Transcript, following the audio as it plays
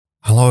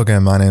Hello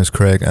again, my name is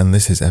Craig and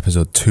this is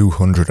episode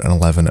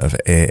 211 of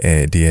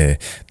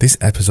AADA. This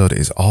episode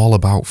is all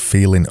about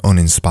feeling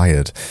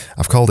uninspired.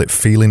 I've called it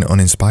Feeling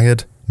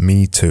Uninspired,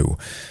 Me Too.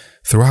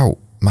 Throughout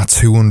my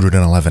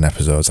 211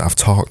 episodes, I've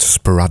talked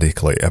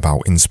sporadically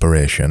about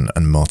inspiration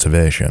and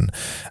motivation,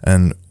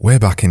 and way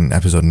back in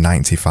episode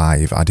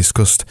 95, I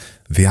discussed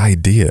the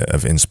idea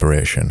of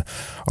inspiration,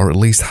 or at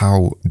least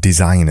how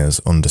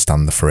designers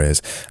understand the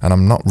phrase. And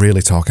I'm not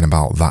really talking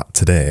about that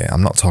today.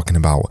 I'm not talking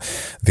about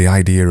the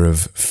idea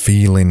of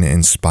feeling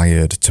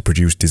inspired to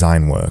produce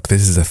design work.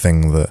 This is a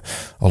thing that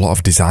a lot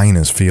of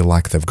designers feel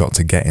like they've got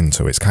to get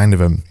into. It's kind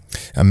of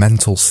a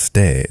mental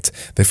state.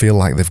 They feel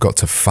like they've got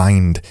to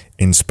find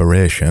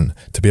inspiration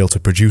to be able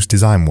to produce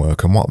design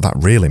work, and what that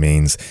really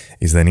means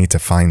is they need to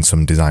find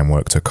some design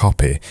work to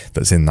copy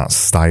that's in that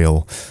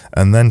style,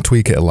 and then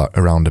tweak it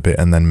around a bit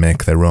and then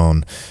make their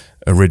own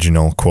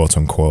original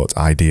quote-unquote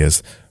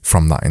ideas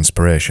from that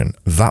inspiration.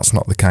 That's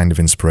not the kind of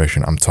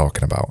inspiration I'm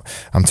talking about.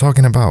 I'm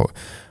talking about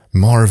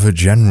more of a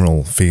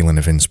general feeling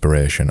of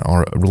inspiration,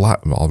 or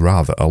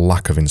rather a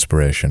lack of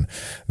inspiration.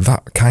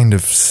 That kind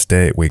of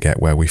state we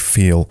get where we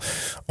feel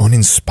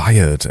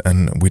uninspired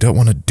and we don't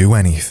want to do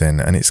anything,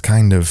 and it's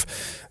kind of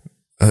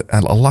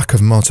a lack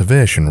of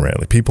motivation,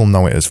 really. People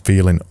know it as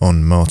feeling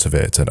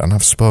unmotivated, and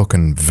I've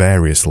spoken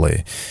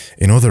variously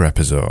in other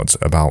episodes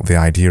about the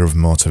idea of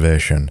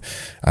motivation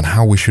and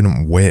how we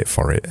shouldn't wait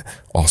for it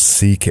or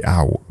seek it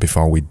out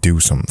before we do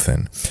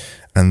something.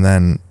 And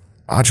then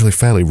actually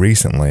fairly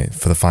recently,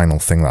 for the final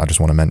thing that I just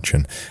want to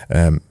mention,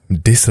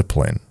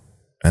 discipline.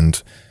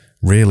 And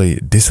really,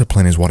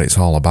 discipline is what it's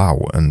all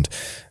about, and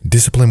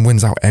discipline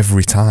wins out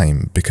every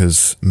time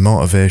because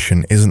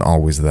motivation isn't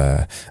always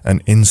there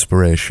and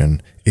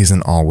inspiration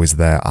isn't always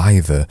there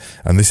either.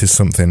 And this is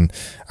something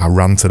I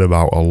ranted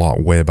about a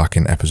lot way back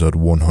in episode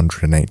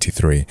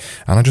 183,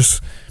 and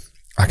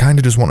I kind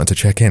of just wanted to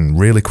check in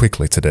really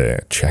quickly today.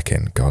 Check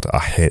in, God, I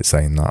hate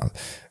saying that.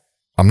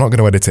 I'm not going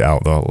to edit it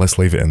out though, let's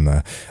leave it in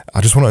there.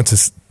 I just wanted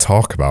to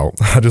talk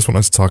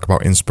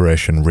about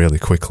inspiration really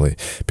quickly,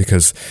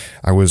 because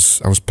I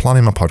was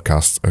planning my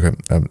podcast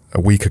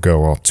a week ago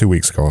or 2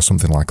 weeks ago or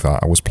something like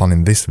that. I was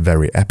planning this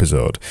very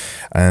episode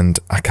and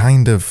I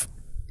kind of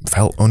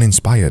felt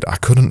uninspired. I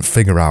couldn't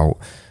figure out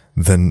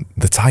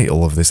the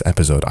title of this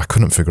episode. I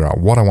couldn't figure out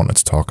what I wanted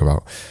to talk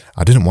about.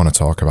 I didn't want to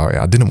talk about it.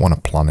 I didn't want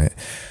to plan it.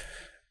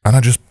 And I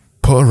just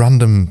put a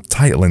random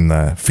title in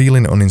there,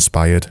 Feeling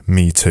Uninspired,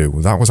 Me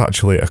Too. That was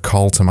actually a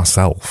call to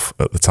myself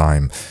at the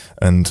time.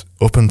 And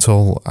up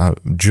until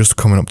just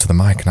coming up to the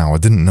mic now, I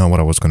didn't know what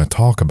I was going to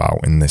talk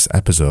about in this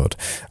episode.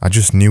 I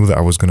just knew that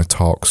I was going to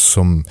talk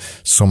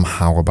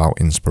somehow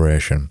about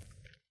inspiration.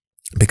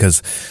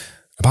 Because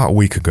about a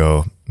week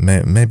ago,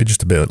 maybe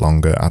just a bit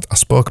longer, I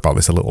spoke about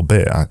this a little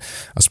bit. I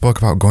spoke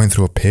about going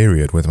through a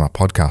period with my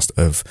podcast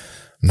of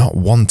not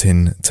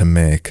wanting to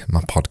make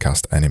my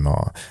podcast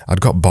anymore. I'd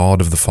got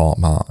bored of the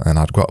format and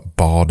I'd got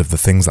bored of the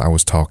things that I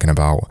was talking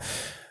about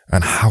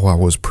and how I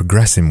was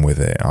progressing with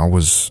it. I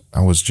was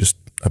just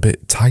a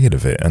bit tired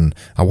of it and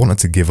I wanted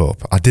to give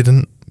up. I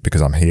didn't,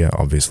 because I'm here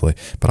obviously,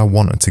 but I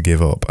wanted to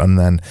give up. And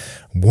then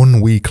 1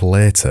 week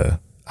later,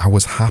 I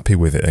was happy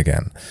with it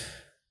again.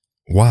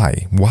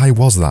 Why? Why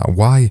was that?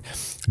 Why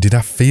did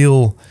I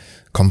feel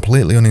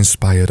completely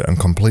uninspired and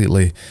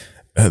completely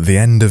at the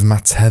end of my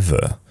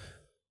tether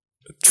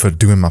for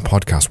doing my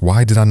podcast?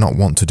 Why did I not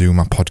want to do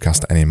my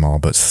podcast anymore?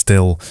 But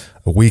still,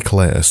 a week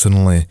later,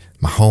 suddenly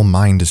my whole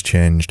mind has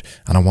changed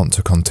and I want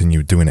to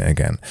continue doing it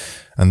again.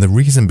 And the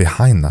reason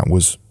behind that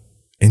was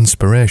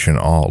inspiration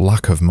or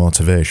lack of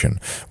motivation.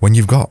 When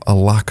you've got a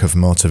lack of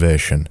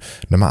motivation,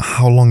 no matter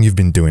how long you've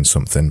been doing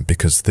something,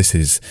 because this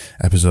is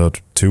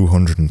episode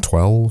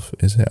 212,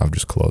 is it? I've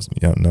just closed.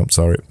 Yeah, no,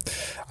 sorry.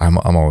 I'm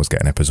always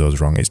getting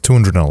episodes wrong. It's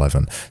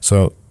 211.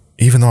 So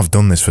even though I've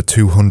done this for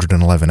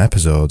 211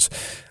 episodes,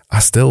 I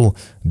still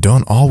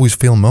don't always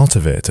feel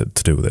motivated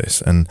to do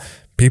this. And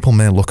people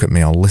may look at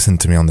me or listen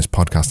to me on this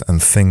podcast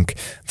and think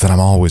that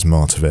I'm always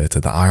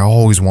motivated, that I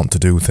always want to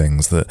do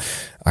things, that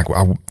I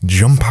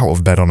jump out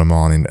of bed on a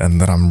morning and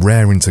that I'm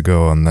raring to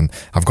go and then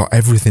I've got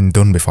everything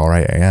done before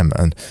 8 a.m.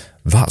 And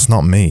that's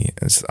not me.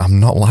 I'm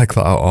not like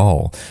that at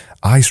all.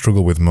 I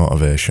struggle with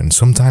motivation,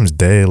 sometimes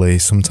daily,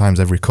 sometimes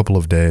every couple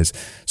of days,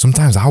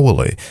 sometimes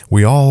hourly.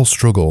 We all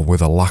struggle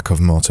with a lack of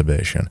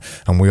motivation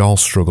and we all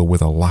struggle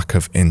with a lack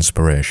of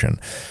inspiration.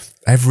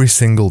 Every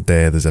single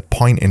day, there's a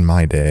point in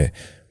my day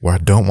where I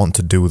don't want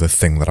to do the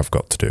thing that I've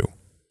got to do.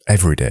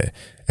 Every day.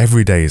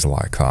 Every day is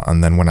like that.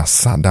 And then when I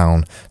sat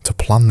down to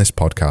plan this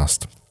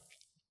podcast,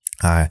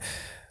 I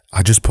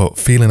just put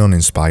feeling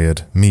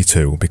uninspired, me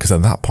too, because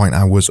at that point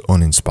I was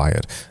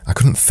uninspired. I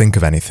couldn't think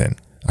of anything.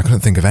 I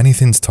couldn't think of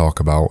anything to talk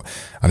about.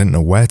 I didn't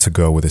know where to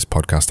go with this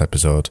podcast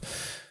episode.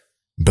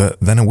 But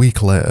then a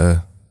week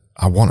later,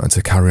 I wanted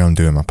to carry on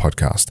doing my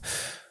podcast.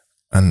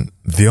 And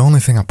the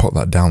only thing I put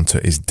that down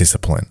to is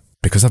discipline.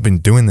 Because I've been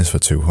doing this for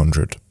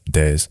 200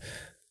 days,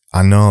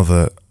 I know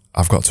that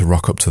I've got to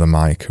rock up to the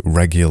mic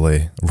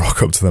regularly.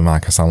 Rock up to the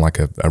mic, I sound like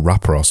a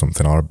rapper or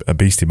something, or a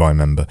Beastie Boy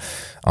member.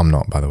 I'm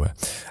not, by the way.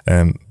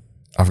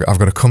 I've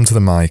got to come to the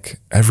mic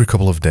every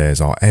couple of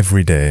days or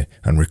every day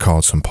and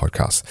record some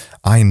podcasts.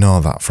 I know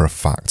that for a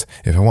fact.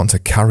 If I want to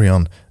carry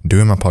on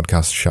doing my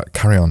podcast,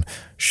 carry on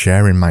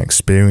sharing my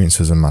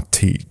experiences and my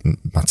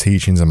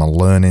teachings and my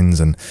learnings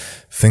and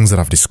things that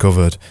I've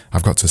discovered,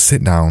 I've got to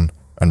sit down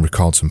and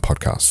record some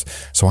podcasts.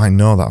 So I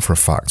know that for a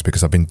fact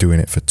because I've been doing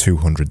it for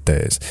 200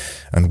 days.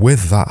 And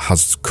with that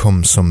has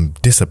come some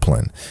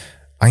discipline.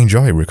 I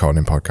enjoy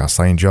recording podcasts.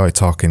 I enjoy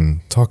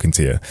talking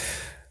to you.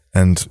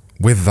 And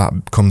with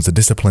that comes the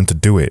discipline to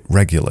do it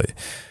regularly.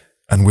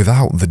 And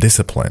without the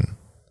discipline,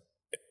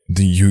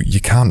 you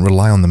can't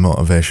rely on the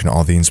motivation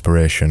or the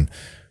inspiration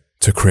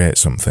to create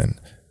something,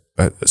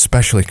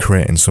 especially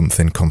creating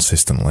something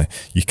consistently.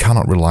 You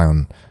cannot rely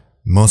on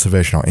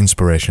motivation or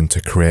inspiration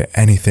to create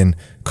anything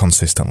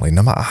consistently,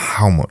 no matter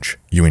how much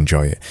you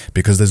enjoy it,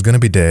 because there's going to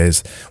be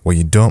days where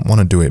you don't want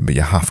to do it, but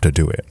you have to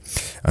do it.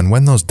 And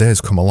when those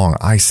days come along,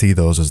 I see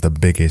those as the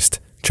biggest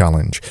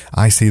challenge.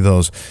 I see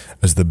those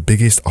as the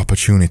biggest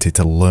opportunity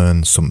to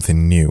learn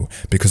something new,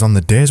 because on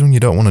the days when you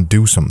don't want to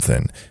do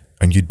something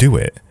and you do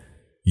it,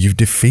 you've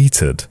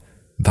defeated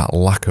that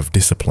lack of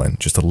discipline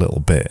just a little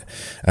bit.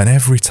 And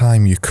every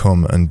time you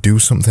come and do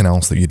something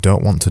else that you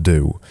don't want to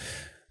do,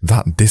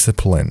 that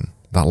discipline,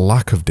 that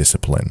lack of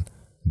discipline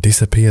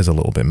disappears a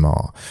little bit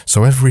more.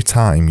 So every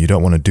time you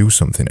don't want to do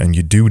something and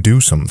you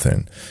do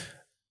something,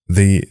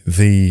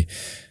 the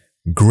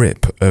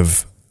grip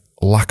of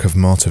lack of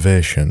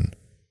motivation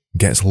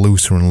gets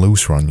looser and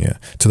looser on you,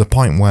 to the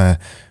point where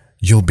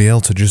you'll be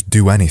able to just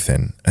do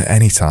anything at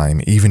any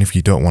time, even if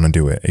you don't want to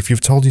do it. If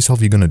you've told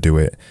yourself you're going to do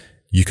it,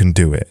 you can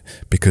do it,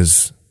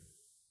 because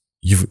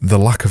the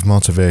lack of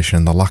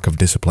motivation, the lack of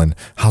discipline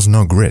has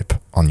no grip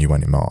on you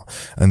anymore.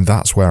 And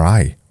that's where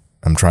I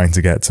am trying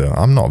to get to.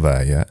 I'm not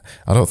there yet.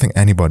 I don't think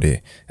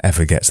anybody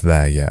ever gets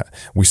there yet.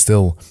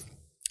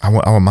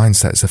 Our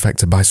mindset is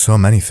affected by so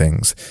many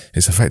things.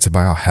 It's affected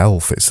by our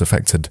health. It's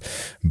affected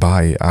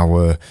by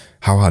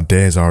how our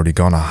day's already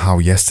gone, or how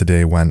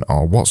yesterday went,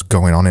 or what's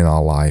going on in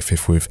our life,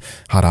 if we've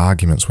had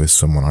arguments with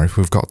someone, or if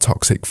we've got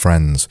toxic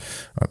friends,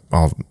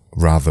 or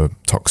rather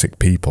toxic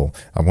people.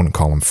 I wouldn't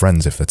call them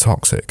friends if they're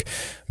toxic.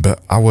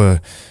 But our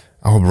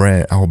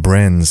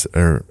brains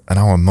and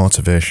our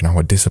motivation,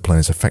 our discipline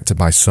is affected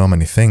by so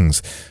many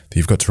things that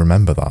you've got to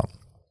remember that.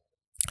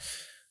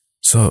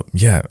 So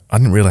yeah, I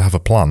didn't really have a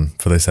plan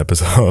for this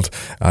episode.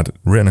 I'd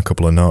written a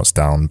couple of notes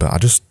down, but I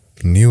just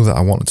knew that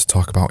I wanted to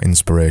talk about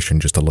inspiration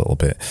just a little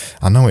bit.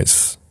 I know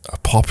it's a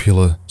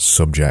popular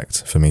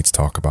subject for me to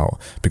talk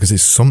about because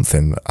it's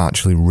something that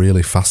actually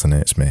really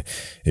fascinates me.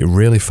 It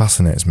really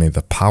fascinates me,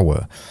 the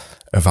power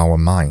of our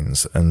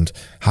minds and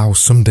how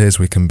some days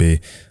we can be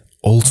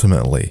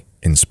ultimately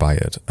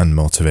inspired and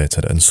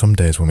motivated, and some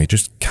days when we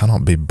just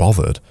cannot be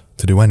bothered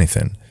to do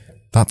anything.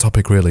 That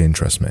topic really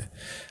interests me,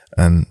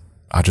 and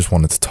I just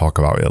wanted to talk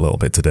about it a little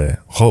bit today.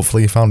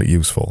 Hopefully you found it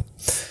useful.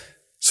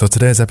 So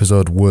today's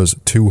episode was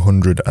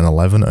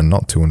 211 and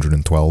not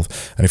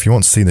 212. And if you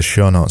want to see the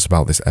show notes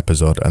about this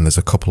episode, and there's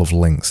a couple of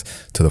links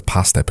to the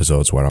past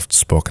episodes where I've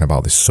spoken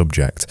about this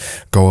subject,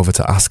 go over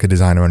to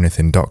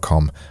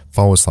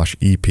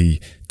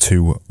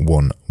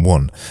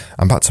askadesigneranything.com/EP211.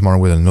 I'm back tomorrow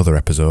with another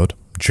episode,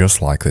 just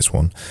like this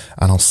one,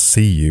 and I'll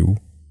see you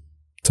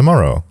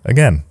tomorrow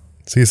again.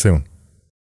 See you soon.